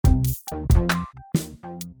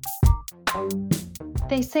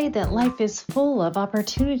They say that life is full of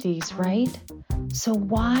opportunities, right? So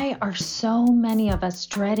why are so many of us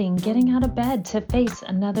dreading getting out of bed to face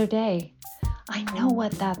another day? I know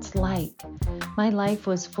what that's like. My life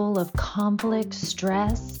was full of conflict,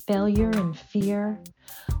 stress, failure, and fear.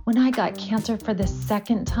 When I got cancer for the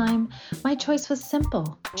second time, my choice was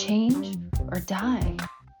simple: change or die.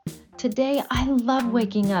 Today, I love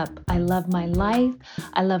waking up. I love my life.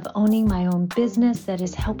 I love owning my own business that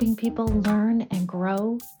is helping people learn and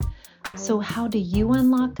grow. So, how do you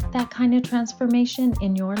unlock that kind of transformation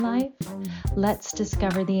in your life? Let's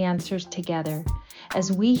discover the answers together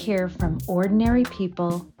as we hear from ordinary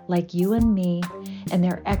people like you and me and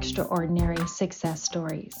their extraordinary success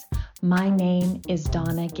stories. My name is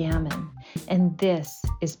Donna Gammon, and this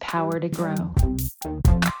is Power to Grow.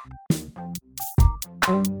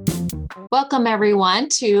 Welcome, everyone,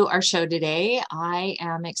 to our show today. I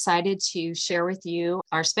am excited to share with you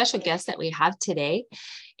our special guest that we have today.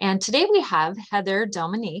 And today we have Heather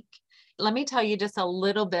Dominick. Let me tell you just a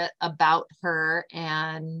little bit about her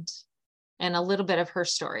and a little bit of her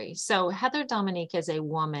story. So Heather Dominick is a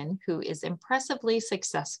woman who is impressively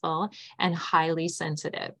successful and highly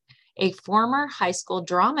sensitive. A former high school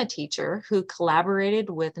drama teacher who collaborated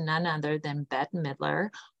with none other than Bette Midler.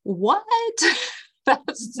 What?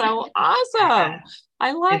 That's so awesome.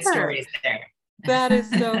 I love her. Stories there. That is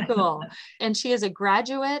so cool. And she is a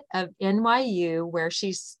graduate of NYU, where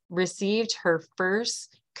she received her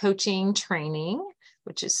first coaching training,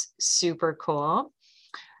 which is super cool.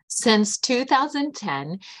 Since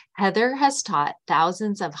 2010, Heather has taught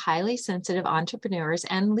thousands of highly sensitive entrepreneurs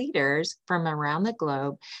and leaders from around the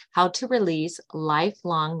globe how to release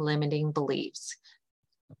lifelong limiting beliefs,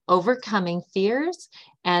 overcoming fears,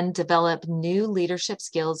 and develop new leadership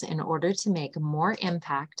skills in order to make more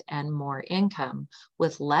impact and more income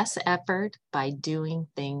with less effort by doing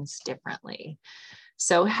things differently.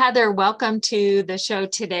 So Heather, welcome to the show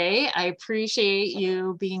today. I appreciate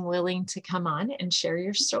you being willing to come on and share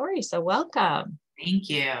your story. So welcome. Thank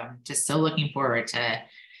you. Just so looking forward to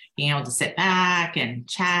being able to sit back and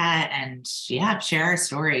chat and share our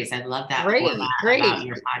stories. I love that format about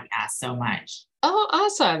your podcast so much. Oh,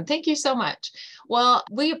 awesome. Thank you so much. Well,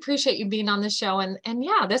 we appreciate you being on the show. And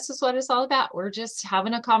yeah, this is what it's all about. We're just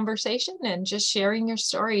having a conversation and just sharing your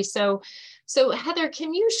story. So Heather,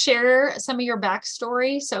 can you share some of your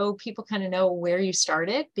backstory so people kind of know where you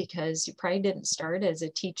started? Because you probably didn't start as a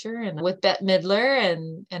teacher and with Bette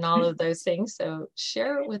Midler and all of those things. So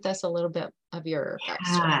share with us a little bit of your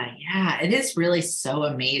backstory. Yeah. It is really so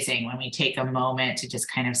amazing when we take a moment to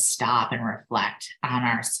just kind of stop and reflect on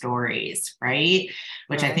our stories, right?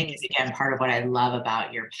 Which I think is, again, part of what I love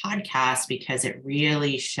about your podcast, because it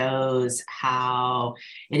really shows how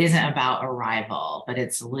it isn't about arrival, but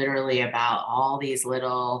it's literally about all these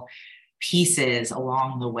little pieces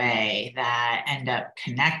along the way that end up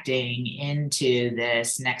connecting into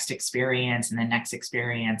this next experience and the next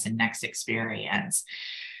experience and next experience.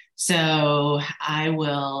 So I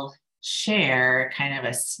will share kind of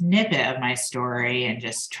a snippet of my story and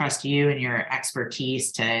just trust you and your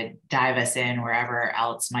expertise to dive us in wherever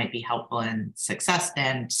else might be helpful and success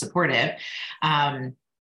and supportive.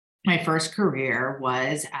 My first career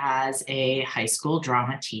was as a high school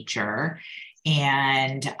drama teacher,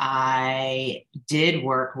 and I did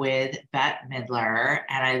work with Bette Midler,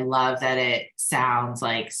 and I love that it sounds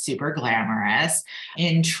like super glamorous.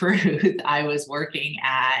 In truth, I was working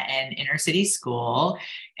at an inner city school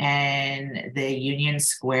in the Union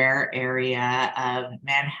Square area of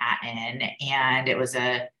Manhattan, and it was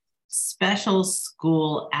a special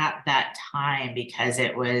school at that time because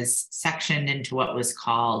it was sectioned into what was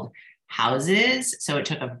called houses. So it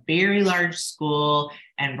took a very large school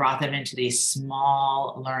and brought them into these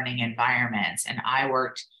small learning environments. And I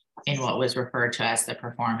worked in what was referred to as the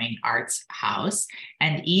performing arts house.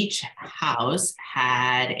 And each house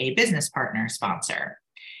had a business partner sponsor.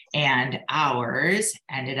 And ours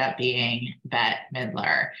ended up being Bette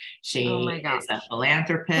Midler. She is a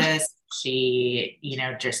philanthropist. She,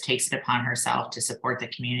 just takes it upon herself to support the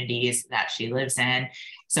communities that she lives in.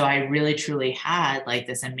 So I really, truly had like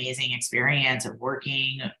this amazing experience of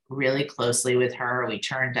working really closely with her. We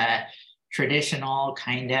turned a traditional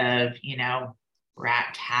kind of,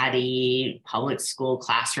 rat catty public school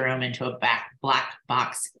classroom into a black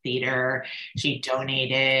box theater. She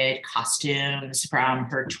donated costumes from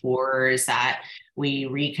her tours that we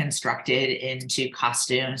reconstructed into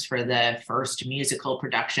costumes for the first musical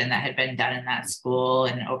production that had been done in that school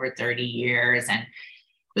in over 30 years. And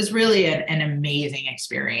was really an amazing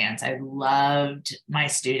experience. I loved my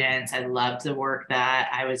students. I loved the work that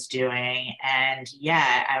I was doing. And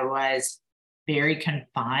yet I was very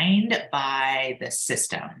confined by the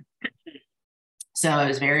system. So I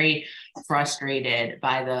was very frustrated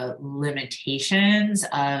by the limitations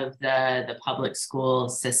of the public school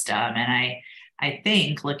system. And I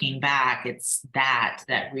think looking back, it's that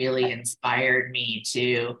really inspired me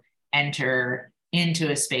to enter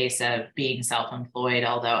into a space of being self-employed,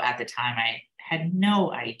 although at the time I had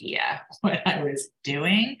no idea what I was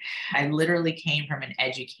doing. I literally came from an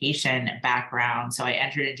education background. So I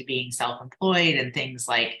entered into being self-employed, and things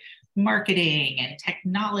like marketing and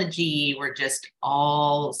technology were just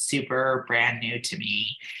all super brand new to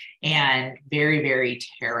me and very, very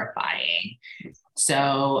terrifying.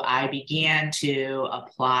 So I began to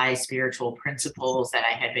apply spiritual principles that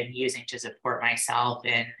I had been using to support myself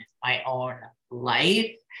in my own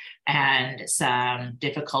life, and some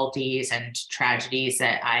difficulties and tragedies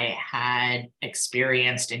that I had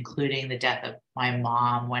experienced, including the death of my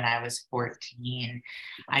mom when I was 14.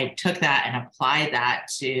 I took that and applied that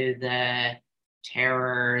to the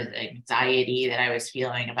terror, the anxiety that I was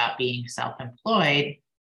feeling about being self-employed.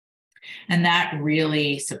 And that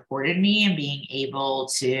really supported me in being able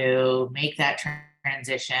to make that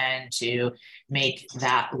transition, to make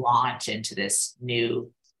that launch into this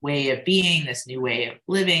new way of being, this new way of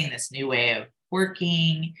living, this new way of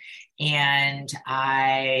working. And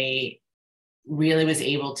I really was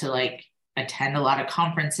able to attend a lot of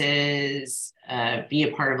conferences, be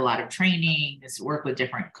a part of a lot of trainings, work with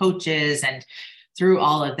different coaches, and through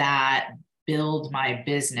all of that, build my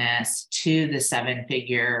business to the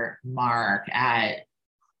 7-figure mark at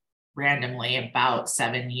randomly about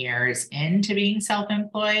 7 years into being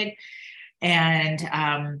self-employed. And,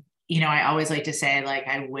 I always like to say,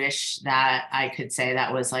 I wish that I could say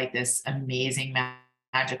that was this amazing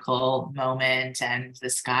magical moment and the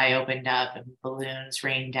sky opened up and balloons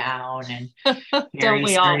rained down and don't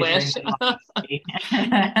we all wish? None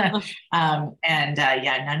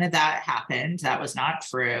of that happened. That was not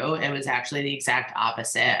true. It was actually the exact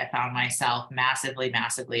opposite. I found myself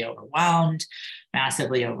massively overwhelmed,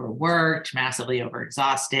 massively overworked, massively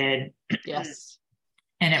overexhausted. Yes.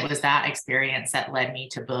 And it was that experience that led me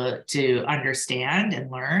to understand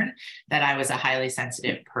and learn that I was a highly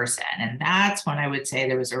sensitive person. And that's when I would say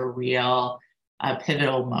there was a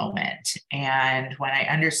pivotal moment. And when I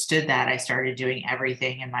understood that, I started doing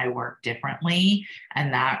everything in my work differently.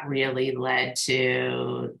 And that really led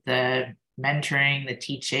to the mentoring, the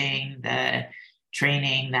teaching, the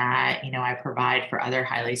training that, I provide for other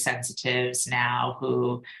highly sensitives now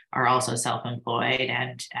who are also self-employed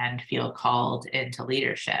and feel called into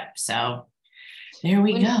leadership. So there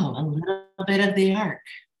we go, a little bit of the arc.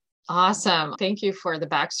 Awesome. Thank you for the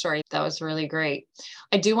backstory. That was really great.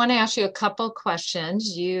 I do want to ask you a couple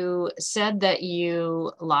questions. You said that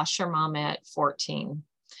you lost your mom at 14.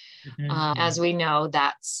 Mm-hmm. As we know,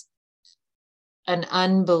 that's an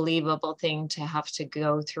unbelievable thing to have to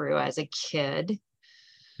go through as a kid.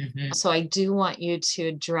 Mm-hmm. So I do want you to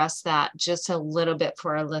address that just a little bit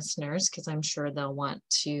for our listeners, because I'm sure they'll want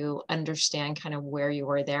to understand kind of where you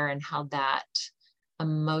were there and how that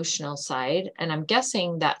emotional side, and I'm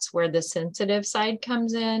guessing that's where the sensitive side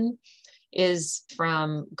comes in, is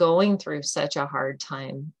from going through such a hard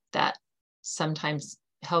time that sometimes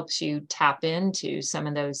helps you tap into some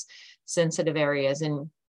of those sensitive areas. And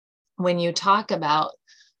when you talk about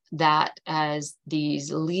that as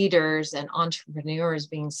these leaders and entrepreneurs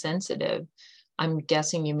being sensitive, I'm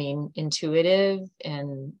guessing you mean intuitive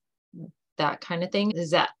and that kind of thing. Is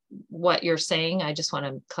that what you're saying? I just want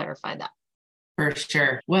to clarify that. For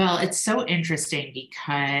sure. Well, it's so interesting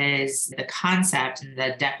because the concept and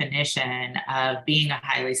the definition of being a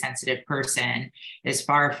highly sensitive person is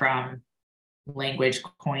far from language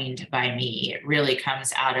coined by me. It really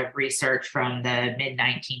comes out of research from the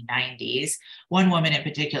mid-1990s. One woman in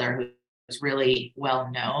particular who was really well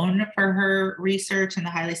known for her research in the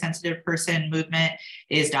highly sensitive person movement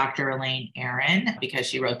is Dr. Elaine Aron, because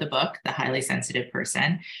she wrote the book, The Highly Sensitive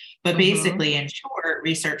Person. But basically, in short,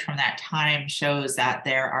 research from that time shows that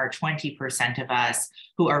there are 20% of us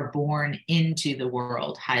who are born into the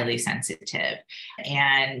world highly sensitive.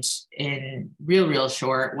 And in real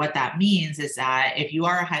short, what that means is that if you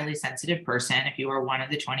are a highly sensitive person, if you are one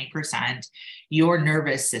of the 20%, your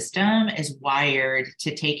nervous system is wired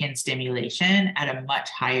to take in stimulation at a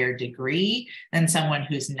much higher degree than someone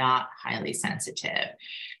who's not highly sensitive.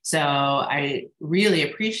 So I really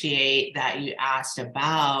appreciate that you asked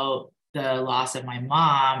about the loss of my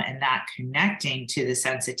mom and that connecting to the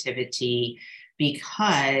sensitivity,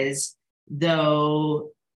 because though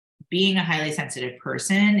being a highly sensitive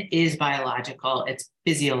person is biological, it's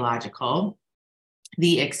physiological.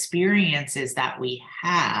 The experiences that we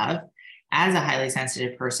have as a highly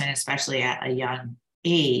sensitive person, especially at a young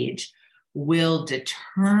age, will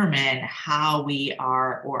determine how we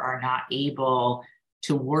are or are not able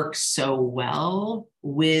to work so well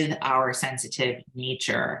with our sensitive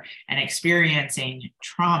nature. And experiencing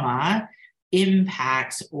trauma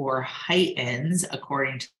impacts or heightens,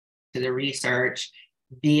 according to the research,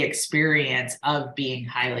 the experience of being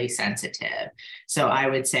highly sensitive. So I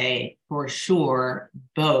would say for sure,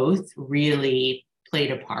 both really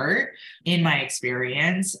played a part in my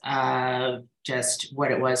experience of just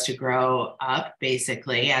what it was to grow up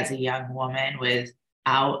basically as a young woman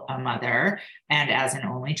without a mother and as an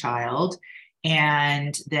only child.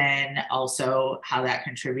 And then also how that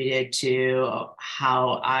contributed to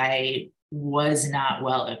how I was not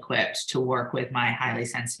well equipped to work with my highly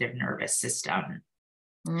sensitive nervous system.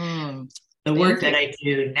 The work that I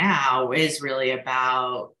do now is really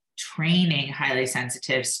about training highly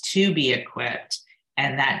sensitives to be equipped.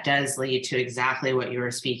 And that does lead to exactly what you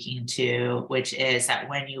were speaking to, which is that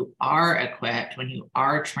when you are equipped, when you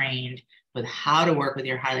are trained with how to work with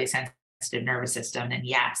your highly sensitive nervous system, then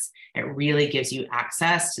yes, it really gives you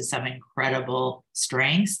access to some incredible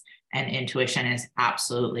strengths. And intuition is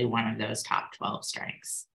absolutely one of those top 12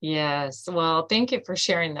 strengths. Yes. Well, thank you for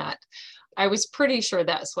sharing that. I was pretty sure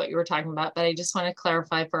that's what you were talking about, but I just want to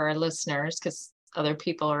clarify for our listeners because other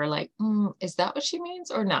people are like, is that what she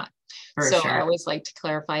means or not? So sure. I always like to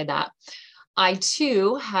clarify that. I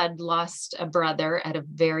too had lost a brother at a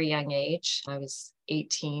very young age. I was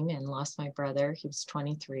 18 and lost my brother. He was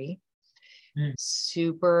 23.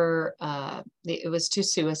 Super, it was to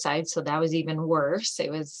suicide. So that was even worse.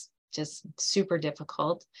 It was just super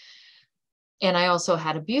difficult. And I also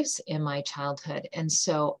had abuse in my childhood. And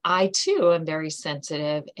so I too am very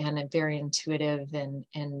sensitive and I'm very intuitive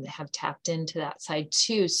and have tapped into that side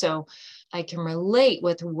too. So I can relate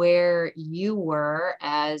with where you were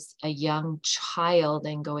as a young child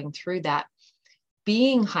and going through that,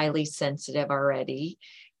 being highly sensitive already,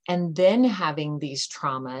 and then having these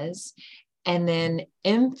traumas and then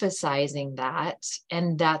emphasizing that.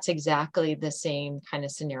 And that's exactly the same kind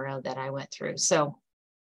of scenario that I went through. So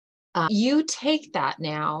you take that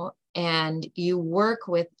now and you work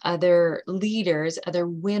with other leaders, other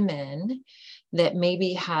women that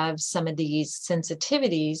maybe have some of these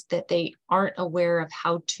sensitivities that they aren't aware of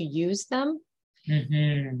how to use them.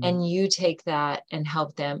 And you take that and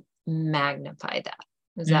help them magnify that.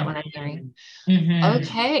 Is that what I'm hearing?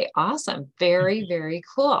 Okay, awesome. Very, very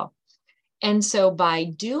cool. And so by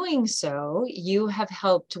doing so, you have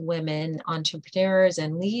helped women, entrepreneurs,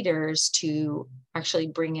 and leaders to actually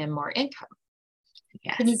bring in more income.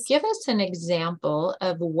 Yes. Can you give us an example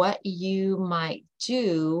of what you might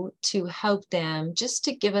do to help them, just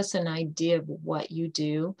to give us an idea of what you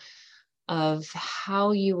do, of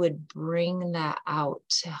how you would bring that out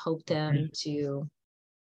to help them to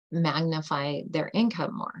magnify their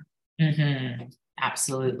income more?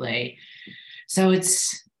 Absolutely. So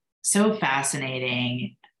it's so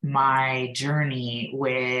fascinating, my journey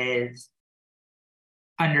with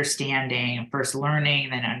understanding, first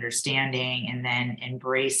learning, then understanding, and then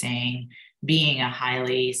embracing being a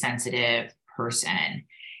highly sensitive person.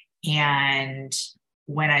 And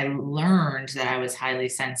when I learned that I was highly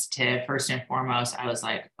sensitive, first and foremost, I was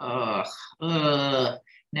like,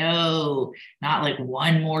 no, not like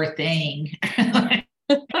one more thing.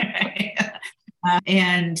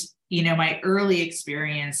 And my early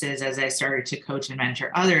experiences as I started to coach and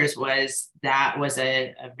mentor others was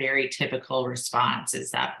a very typical response,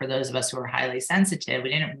 is that for those of us who are highly sensitive, we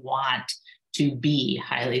didn't want to be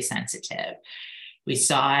highly sensitive. We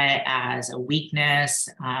saw it as a weakness,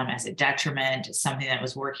 as a detriment, something that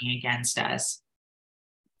was working against us.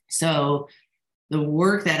 So the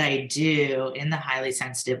work that I do in the highly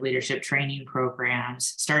sensitive leadership training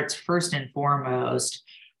programs starts first and foremost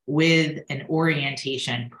with an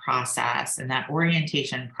orientation process. And that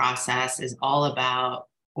orientation process is all about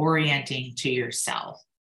orienting to yourself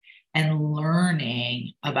and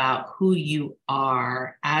learning about who you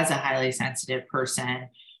are as a highly sensitive person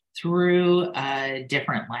through a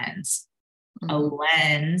different lens, a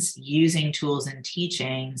lens using tools and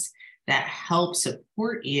teachings that help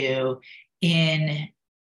support you in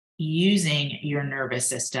using your nervous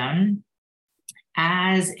system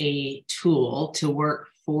as a tool to work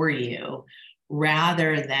for you,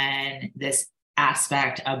 rather than this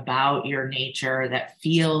aspect about your nature that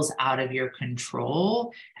feels out of your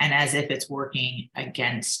control and as if it's working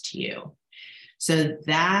against you. So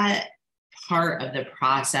that part of the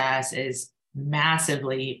process is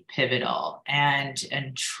massively pivotal and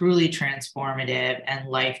truly transformative and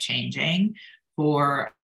life-changing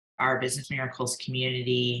for our Business Miracles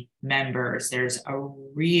community members. There's a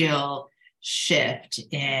real shift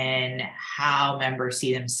in how members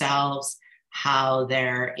see themselves, how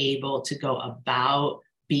they're able to go about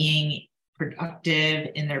being productive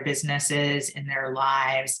in their businesses, in their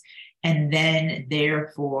lives, and then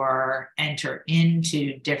therefore enter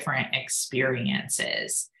into different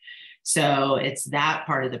experiences. So it's that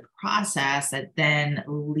part of the process that then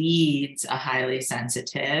leads a highly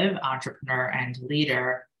sensitive entrepreneur and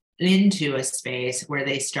leader into a space where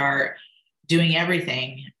they start doing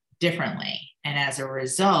everything differently. And as a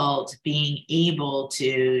result, being able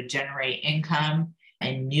to generate income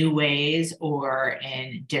in new ways or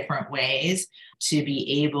in different ways, to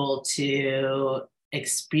be able to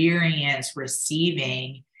experience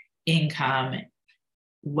receiving income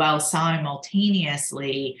while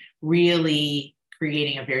simultaneously really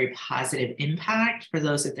creating a very positive impact for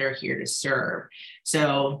those that they're here to serve.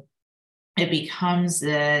 So it becomes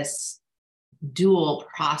this dual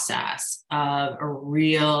process of a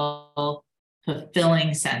real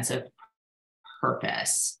fulfilling sense of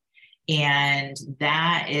purpose. And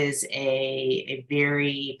that is a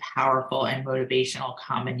very powerful and motivational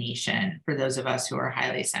combination for those of us who are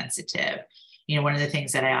highly sensitive. One of the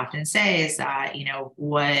things that I often say is that,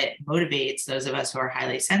 what motivates those of us who are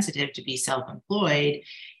highly sensitive to be self-employed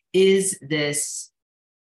is this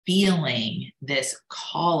feeling, this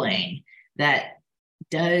calling that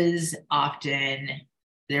does often,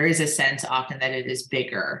 there is a sense often that it is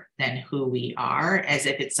bigger than who we are, as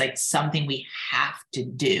if it's like something we have to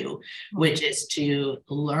do, which is to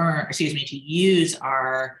use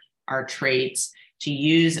our traits, to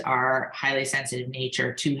use our highly sensitive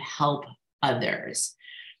nature to help others.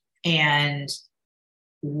 And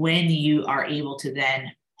when you are able to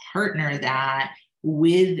then partner that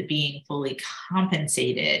with being fully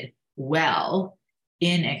compensated well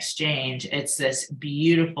in exchange, it's this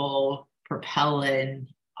beautiful propellant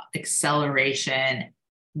acceleration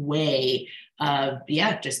way of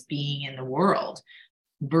just being in the world,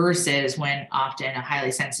 versus when often a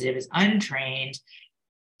highly sensitive is untrained,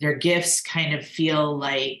 their gifts kind of feel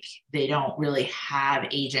like they don't really have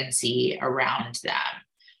agency around them.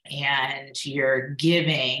 And you're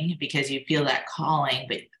giving because you feel that calling,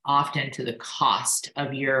 but often to the cost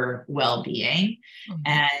of your well-being. Mm-hmm.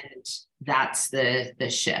 And that's the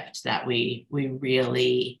shift that we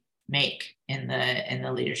really make in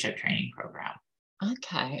the leadership training program.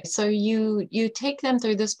 Okay. So you take them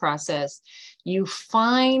through this process, you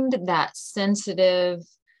find that sensitive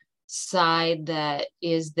side that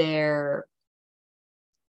is their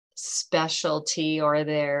specialty or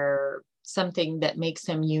their something that makes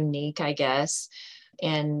them unique, I guess.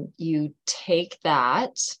 And you take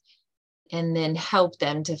that and then help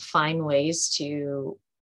them to find ways to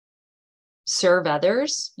serve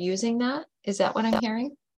others using that. Is that what I'm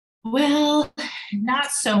hearing? Well,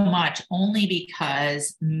 not so much, only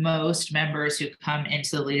because most members who come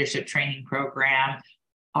into the leadership training program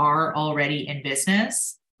are already in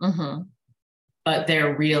business, mm-hmm. but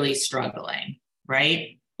they're really struggling,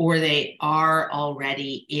 right? Or they are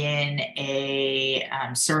already in a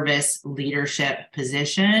service leadership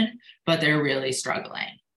position, but they're really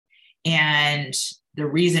struggling. And the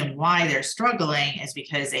reason why they're struggling is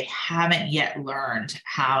because they haven't yet learned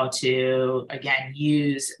how to, again,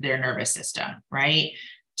 use their nervous system, right?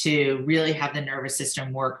 To really have the nervous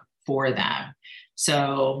system work for them.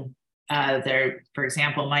 So they're, for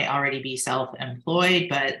example, might already be self-employed,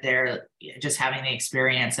 but they're just having the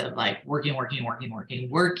experience of like working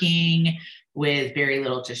with very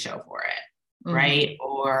little to show for it, mm-hmm. right?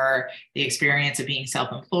 Or the experience of being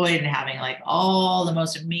self-employed and having like all the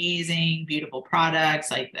most amazing, beautiful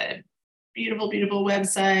products, like the beautiful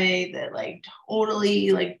website, that like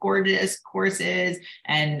totally like gorgeous courses,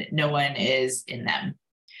 and no one is in them.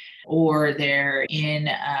 Or they're in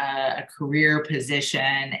a career position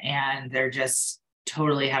and they're just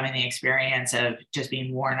totally having the experience of just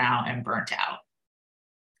being worn out and burnt out.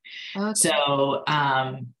 Okay. So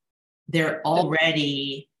they're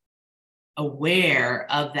already aware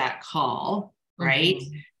of that call, right,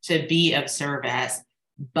 mm-hmm. to be of service,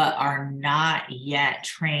 but are not yet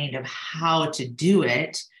trained of how to do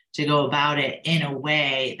it, to go about it in a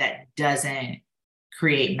way that doesn't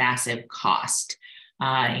create massive cost.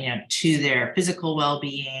 To their physical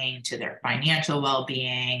well-being, to their financial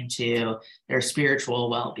well-being, to their spiritual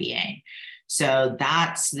well-being. So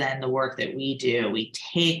that's then the work that we do. We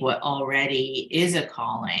take what already is a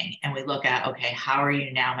calling and we look at, okay, how are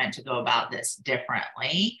you now meant to go about this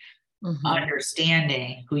differently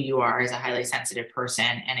understanding who you are as a highly sensitive person.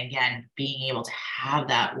 And again, being able to have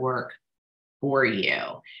that work for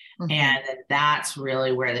you. And that's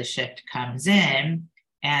really where the shift comes in.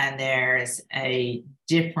 And there's a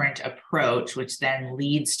different approach, which then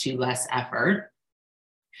leads to less effort,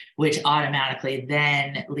 which automatically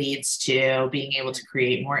then leads to being able to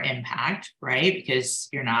create more impact, right? Because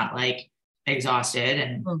you're not like exhausted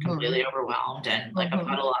and completely overwhelmed and like a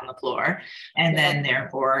puddle on the floor. And then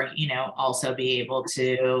therefore, you know, also be able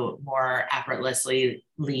to more effortlessly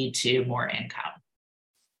lead to more income.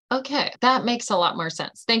 Okay, that makes a lot more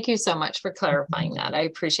sense. Thank you so much for clarifying that. I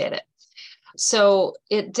appreciate it. So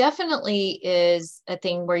it definitely is a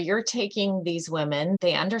thing where you're taking these women,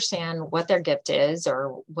 they understand what their gift is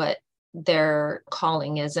or what their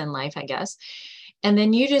calling is in life, I guess. And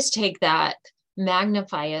then you just take that,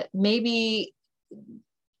 magnify it, maybe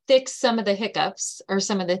fix some of the hiccups or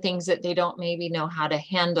some of the things that they don't maybe know how to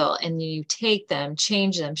handle. And you take them,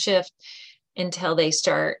 change them, shift until they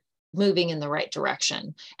start moving in the right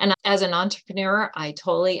direction. And as an entrepreneur, I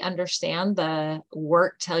totally understand the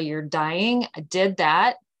work till you're dying. I did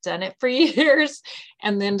that, done it for years,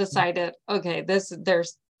 and then decided, okay,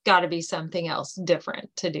 there's got to be something else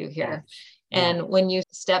different to do here. And when you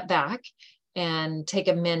step back and take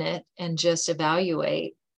a minute and just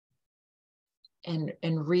evaluate and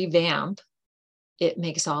revamp, it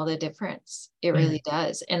makes all the difference. It really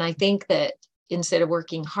does. And I think that instead of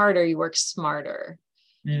working harder, you work smarter.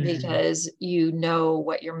 Because you know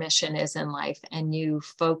what your mission is in life and you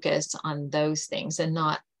focus on those things and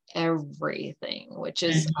not everything, which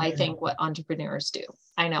is, I think, what entrepreneurs do.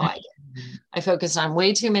 I know I do. I focus on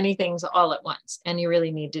way too many things all at once, and you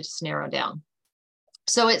really need to just narrow down.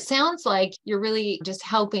 So it sounds like you're really just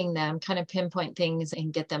helping them kind of pinpoint things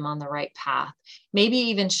and get them on the right path. Maybe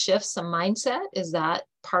even shift some mindset. Is that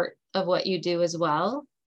part of what you do as well?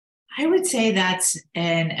 I would say that's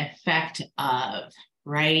an effect of,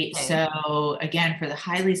 right? Okay. So again, for the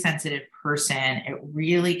highly sensitive person, it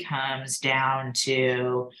really comes down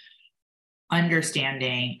to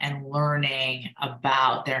understanding and learning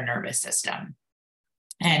about their nervous system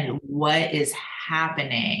and what is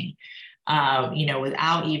happening, you know,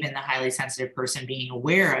 without even the highly sensitive person being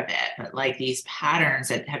aware of it, but like these patterns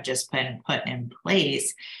that have just been put in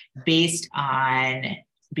place based on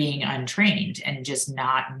being untrained and just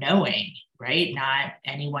not knowing, right? Not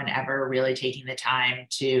anyone ever really taking the time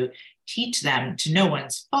to teach them, to no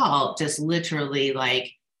one's fault, just literally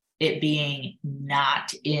like it being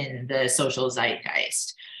not in the social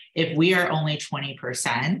zeitgeist. If we are only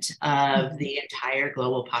 20% of the entire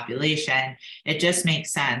global population, it just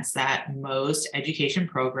makes sense that most education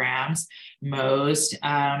programs, most,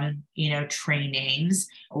 trainings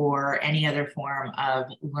or any other form of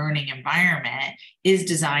learning environment is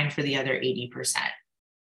designed for the other 80%.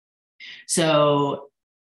 So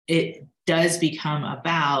it does become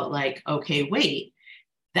about like, okay, wait,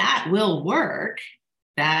 that will work.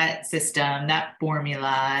 That system, that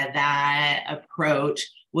formula, that approach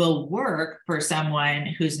will work for someone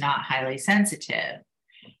who's not highly sensitive,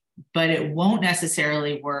 but it won't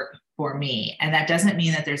necessarily work for me. And that doesn't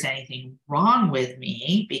mean that there's anything wrong with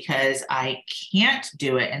me because I can't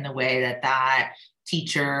do it in the way that that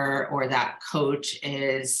teacher or that coach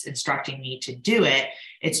is instructing me to do it.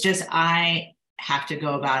 It's just, I have to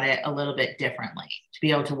go about it a little bit differently to be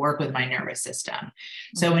able to work with my nervous system.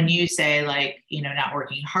 So when you say like, not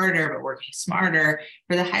working harder, but working smarter,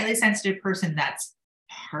 for the highly sensitive person, that's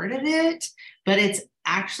part of it, but it's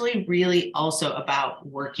actually really also about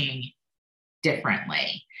working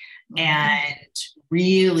differently and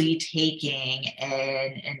really taking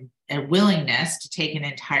a willingness to take an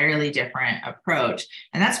entirely different approach.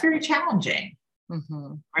 And that's very challenging.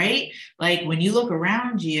 Right? Like when you look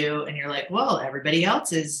around you and you're like, well, everybody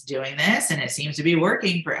else is doing this and it seems to be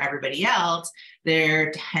working for everybody else.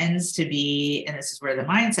 There tends to be, and this is where the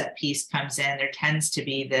mindset piece comes in, there tends to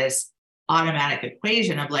be this automatic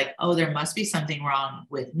equation of like, oh, there must be something wrong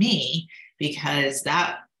with me because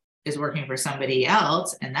that is working for somebody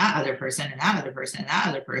else and that other person and that other person and that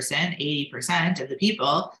other person, 80% of the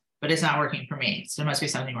people, but it's not working for me. So there must be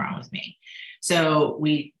something wrong with me. So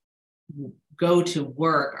we go to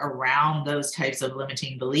work around those types of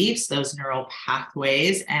limiting beliefs, those neural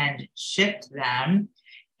pathways, and shift them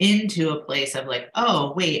into a place of like,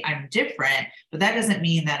 oh, wait, I'm different, but that doesn't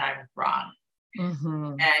mean that I'm wrong.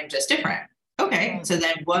 I'm just different. Okay, so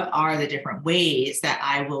then what are the different ways that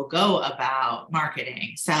I will go about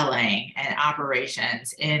marketing, selling, and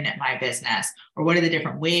operations in my business? Or what are the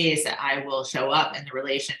different ways that I will show up in the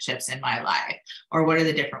relationships in my life? Or what are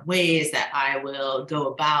the different ways that I will go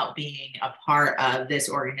about being a part of this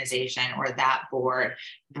organization or that board,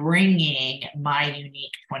 bringing my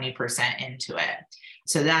unique 20% into it?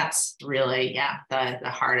 So that's really, the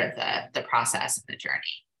heart of the process and the journey.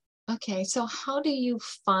 Okay, so how do you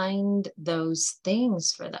find those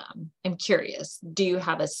things for them? I'm curious. Do you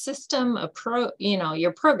have a system,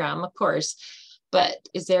 your program, of course, but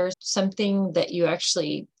is there something that you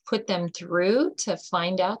actually put them through to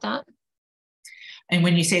find out that? And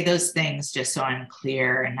when you say those things, just so I'm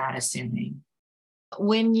clear and not assuming.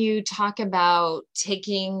 When you talk about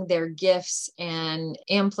taking their gifts and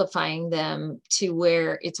amplifying them to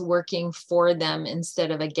where it's working for them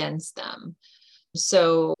instead of against them.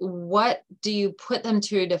 So what do you put them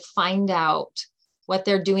through to find out what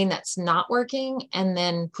they're doing that's not working and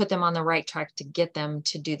then put them on the right track to get them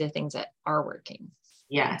to do the things that are working?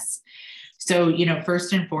 Yes. So,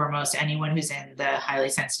 first and foremost, anyone who's in the highly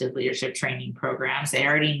sensitive leadership training programs, they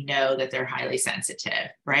already know that they're highly sensitive,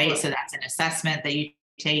 right? So that's an assessment that you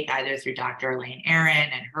take either through Dr. Elaine Aron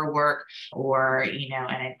and her work, or,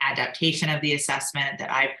 an adaptation of the assessment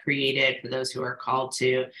that I've created for those who are called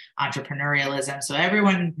to entrepreneurialism. So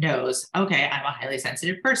everyone knows, okay, I'm a highly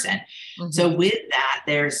sensitive person. Mm-hmm. So with that,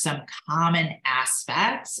 there's some common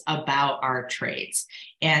aspects about our traits.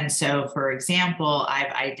 And so, for example,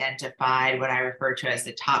 I've identified what I refer to as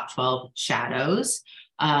the top 12 shadows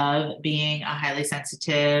of being a highly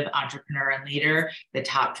sensitive entrepreneur and leader, the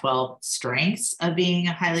top 12 strengths of being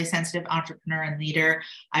a highly sensitive entrepreneur and leader.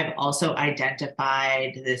 I've also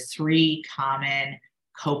identified the 3 common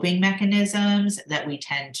coping mechanisms that we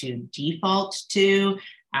tend to default to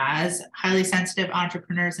as highly sensitive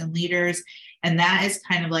entrepreneurs and leaders. And that is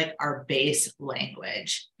kind of like our base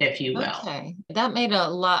language, if you will. Okay, that made a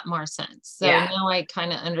lot more sense. So now I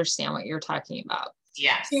kind of understand what you're talking about.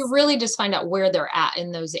 Yes. So you really just find out where they're at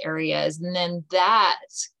in those areas. And then that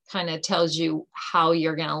kind of tells you how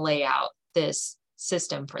you're going to lay out this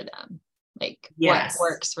system for them, like what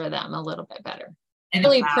works for them a little bit better. And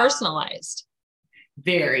really personalized.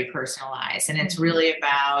 Very personalized. And it's really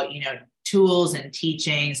about, tools and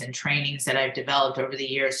teachings and trainings that I've developed over the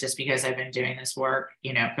years, just because I've been doing this work,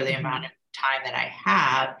 for the amount of time that I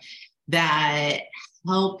have, that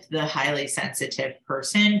help the highly sensitive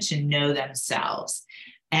person to know themselves.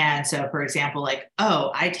 And so, for example,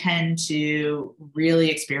 I tend to really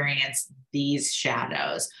experience these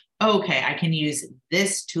shadows. Okay, I can use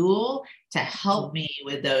this tool to help me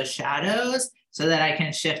with those shadows so that I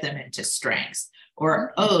can shift them into strengths.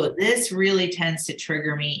 Or, this really tends to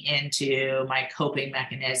trigger me into my coping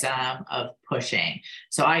mechanism of pushing.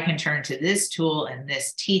 So I can turn to this tool and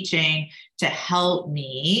this teaching to help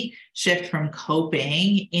me shift from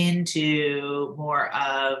coping into more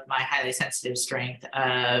of my highly sensitive strength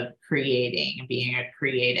of creating and being a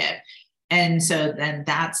creative. And so then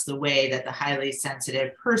that's the way that the highly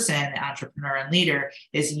sensitive person, the entrepreneur and leader,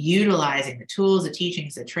 is utilizing the tools, the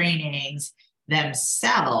teachings, the trainings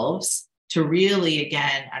themselves to really,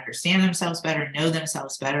 again, understand themselves better, know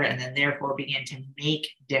themselves better, and then therefore begin to make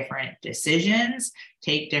different decisions,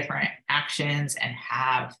 take different actions, and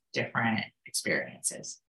have different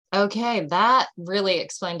experiences. Okay, that really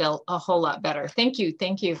explained a whole lot better. Thank you.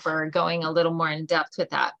 Thank you for going a little more in depth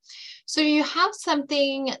with that. So you have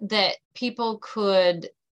something that people could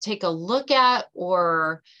take a look at,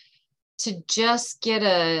 or to just get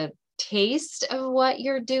a taste of what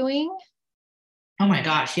you're doing? Oh my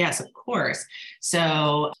gosh, yes, of course.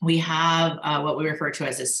 So we have what we refer to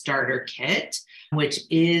as a starter kit, which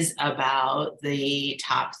is about the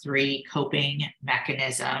top 3 coping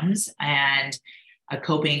mechanisms and a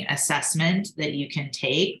coping assessment that you can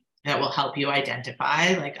take that will help you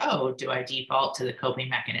identify, do I default to the coping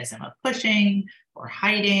mechanism of pushing or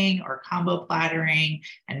hiding or combo plattering?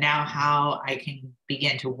 And now how I can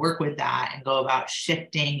begin to work with that and go about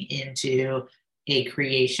shifting into a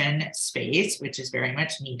creation space, which is very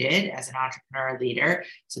much needed as an entrepreneur leader.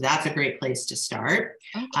 So that's a great place to start.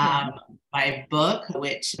 Okay. My book,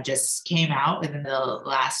 which just came out within the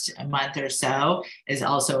last month or so, is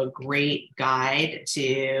also a great guide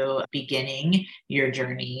to beginning your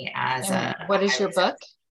journey as What is your book?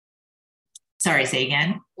 Sorry, say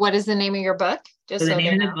again. What is the name of your book? So the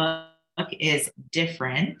name of the book is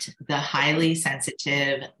Different, the Highly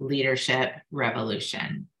Sensitive Leadership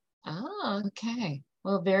Revolution. Oh, okay.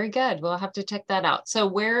 Well, very good. We'll have to check that out. So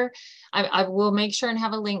where, I will make sure and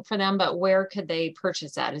have a link for them, but where could they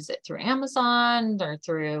purchase that? Is it through Amazon or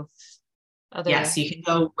through? Yes, you can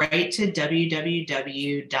go right to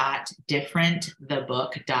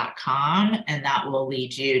www.differentthebook.com, and that will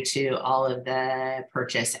lead you to all of the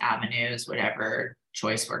purchase avenues, whatever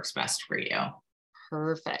choice works best for you.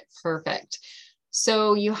 Perfect.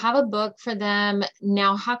 So you have a book for them.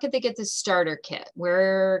 Now, how could they get the starter kit?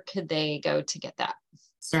 Where could they go to get that?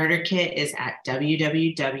 Starter kit is at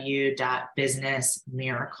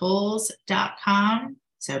www.businessmiracles.com.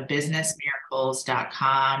 So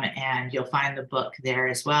businessmiracles.com, and you'll find the book there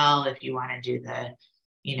as well if you want to do the,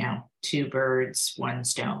 two birds, one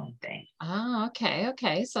stone thing. Oh,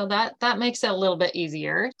 okay. So that makes it a little bit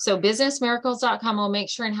easier. So businessmiracles.com, we'll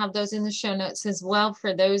make sure and have those in the show notes as well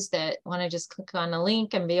for those that want to just click on a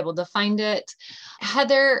link and be able to find it.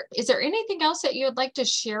 Heather, is there anything else that you would like to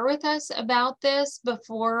share with us about this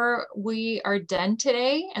before we are done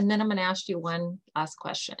today? And then I'm going to ask you one last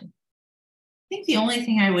question. I think the only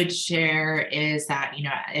thing I would share is that,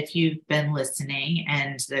 if you've been listening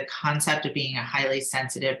and the concept of being a highly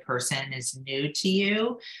sensitive person is new to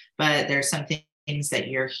you, but there's some things that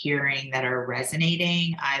you're hearing that are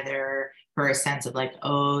resonating, either for a sense of like,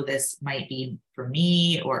 oh, this might be for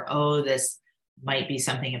me, or, oh, this might be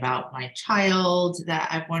something about my child that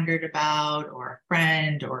I've wondered about, or a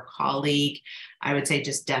friend or colleague, I would say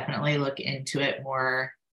just definitely look into it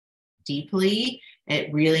more deeply.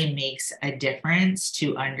 It really makes a difference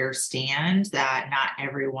to understand that not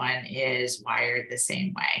everyone is wired the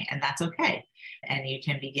same way, and that's okay. And you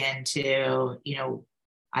can begin to,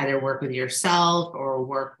 either work with yourself or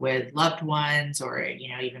work with loved ones, or,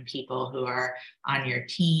 even people who are on your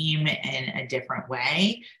team in a different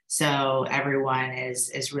way. So everyone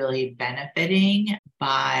is really benefiting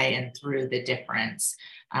by and through the difference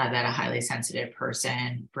that a highly sensitive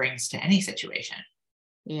person brings to any situation.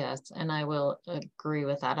 Yes, and I will agree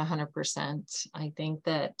with that 100%. I think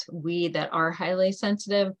that we that are highly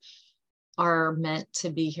sensitive are meant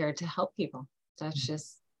to be here to help people. That's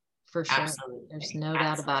just for sure. Absolutely. There's no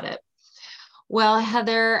doubt about it. Well,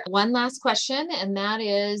 Heather, one last question, and that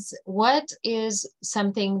is, what is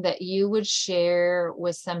something that you would share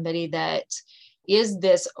with somebody that is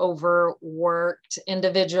this overworked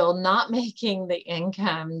individual, not making the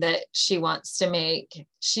income that she wants to make?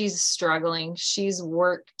 She's struggling. She's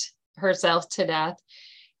worked herself to death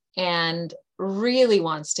and really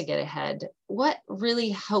wants to get ahead. What really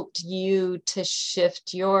helped you to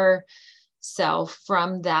shift yourself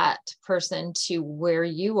from that person to where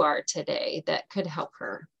you are today that could help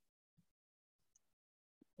her?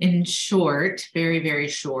 In short, very, very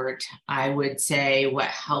short, I would say what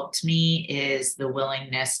helped me is the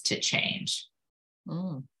willingness to change.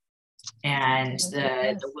 And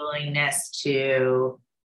the willingness to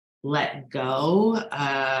let go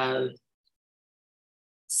of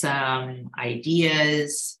some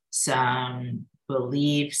ideas, some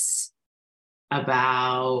beliefs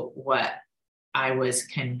about what I was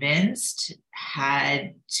convinced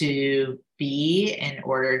had to be in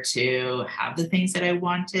order to have the things that I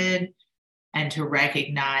wanted, and to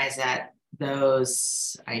recognize that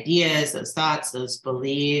those ideas, those thoughts, those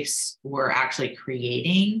beliefs were actually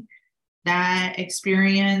creating that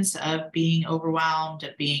experience of being overwhelmed,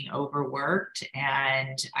 of being overworked.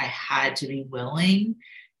 And I had to be willing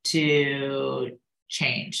to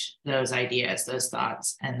change those ideas, those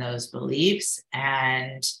thoughts, and those beliefs.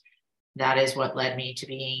 And that is what led me to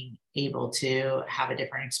being able to have a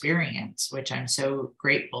different experience, which I'm so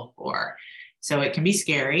grateful for. So it can be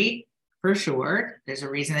scary, for sure. There's a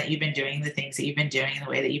reason that you've been doing the things that you've been doing the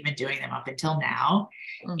way that you've been doing them up until now.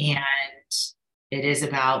 And it is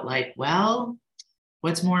about like, well,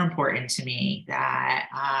 what's more important to me, that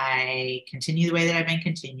I continue the way that I've been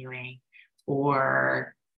continuing,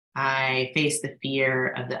 or I face the fear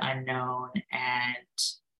of the unknown and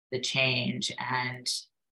the change and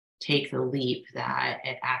take the leap that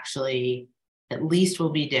it actually at least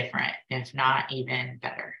will be different, if not even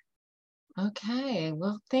better. Okay.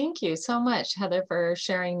 Well, thank you so much, Heather, for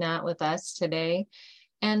sharing that with us today.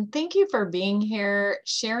 And thank you for being here,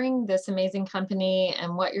 sharing this amazing company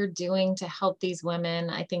and what you're doing to help these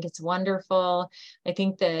women. I think it's wonderful. I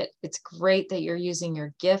think that it's great that you're using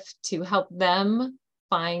your gift to help them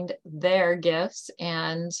find their gifts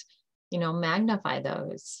and, magnify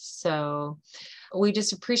those. So we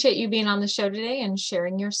just appreciate you being on the show today and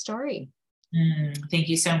sharing your story. Thank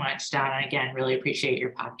you so much, Donna. Again, really appreciate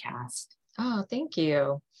your podcast. Oh, thank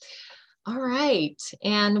you. All right.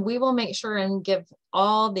 And we will make sure and give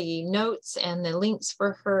all the notes and the links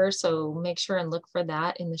for her. So make sure and look for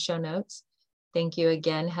that in the show notes. Thank you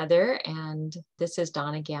again, Heather. And this is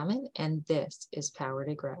Donna Gammon, and this is Power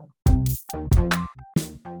to Grow.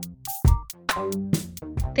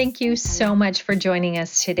 Thank you so much for joining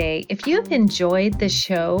us today. If you have enjoyed the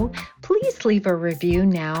show, please leave a review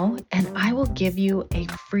now, and I will give you a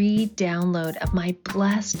free download of my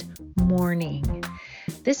Blessed Morning.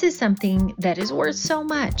 This is something that is worth so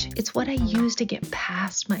much. It's what I use to get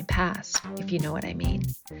past my past, if you know what I mean.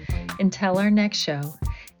 Until our next show,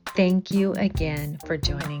 thank you again for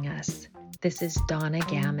joining us. This is Donna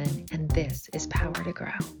Gammon, and this is Power to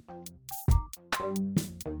Grow.